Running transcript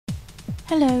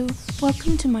Hello,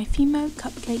 welcome to my Fimo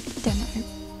Cupcake demo.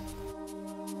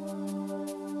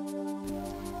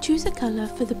 Choose a colour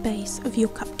for the base of your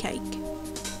cupcake.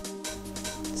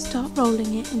 Start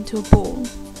rolling it into a ball.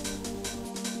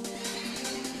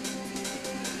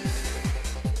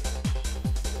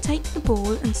 Take the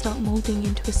ball and start moulding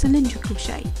into a cylindrical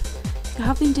shape. If you're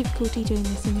having difficulty doing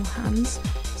this in your hands,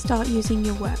 start using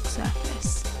your work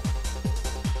surface.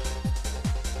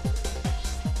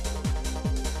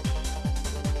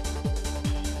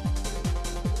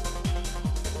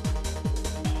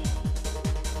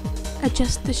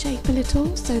 Adjust the shape a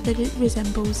little so that it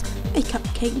resembles a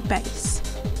cupcake base.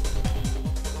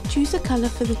 Choose a colour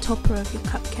for the topper of your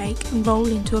cupcake and roll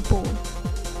into a ball.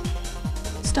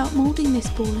 Start moulding this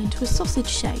ball into a sausage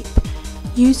shape.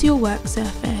 Use your work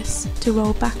surface to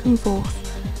roll back and forth.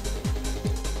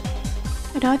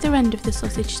 At either end of the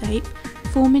sausage shape,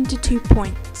 form into 2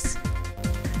 points.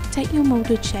 Take your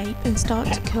moulded shape and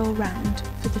start to curl round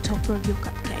for the topper of your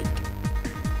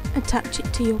cupcake. Attach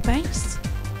it to your base.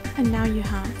 And now you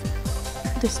have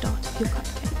the start of your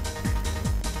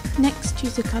cupcake. Next,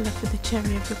 choose a colour for the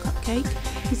cherry of your cupcake.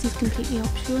 This is completely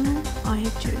optional. I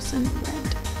have chosen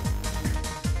red.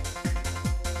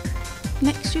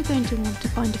 Next, you're going to want to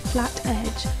find a flat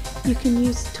edge. You can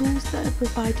use tools that are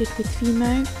provided with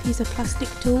Fimo. These are plastic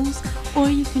tools, or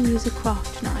you can use a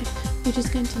craft knife. You're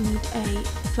just going to need a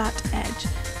flat edge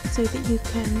so that you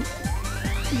can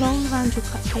roll around your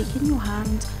cupcake in your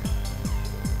hand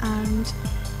and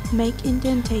make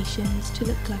indentations to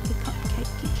look like a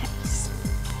cupcake case.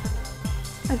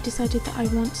 I've decided that I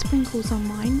want sprinkles on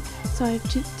mine, so I've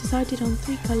decided on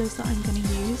 3 colours that I'm going to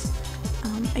use,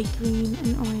 a green,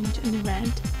 an orange and a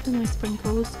red for my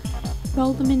sprinkles.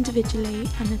 Roll them individually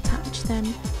and attach them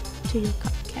to your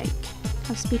cupcake.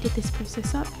 I've speeded this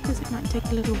process up because it might take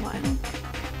a little while.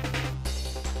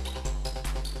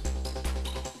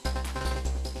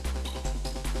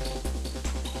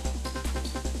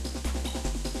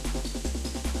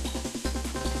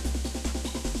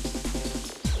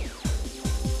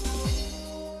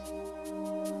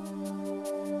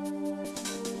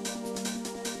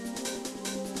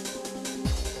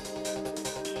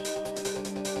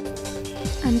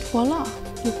 And voila,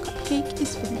 your cupcake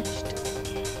is finished.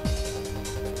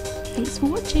 Thanks for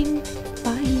watching.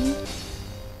 Bye.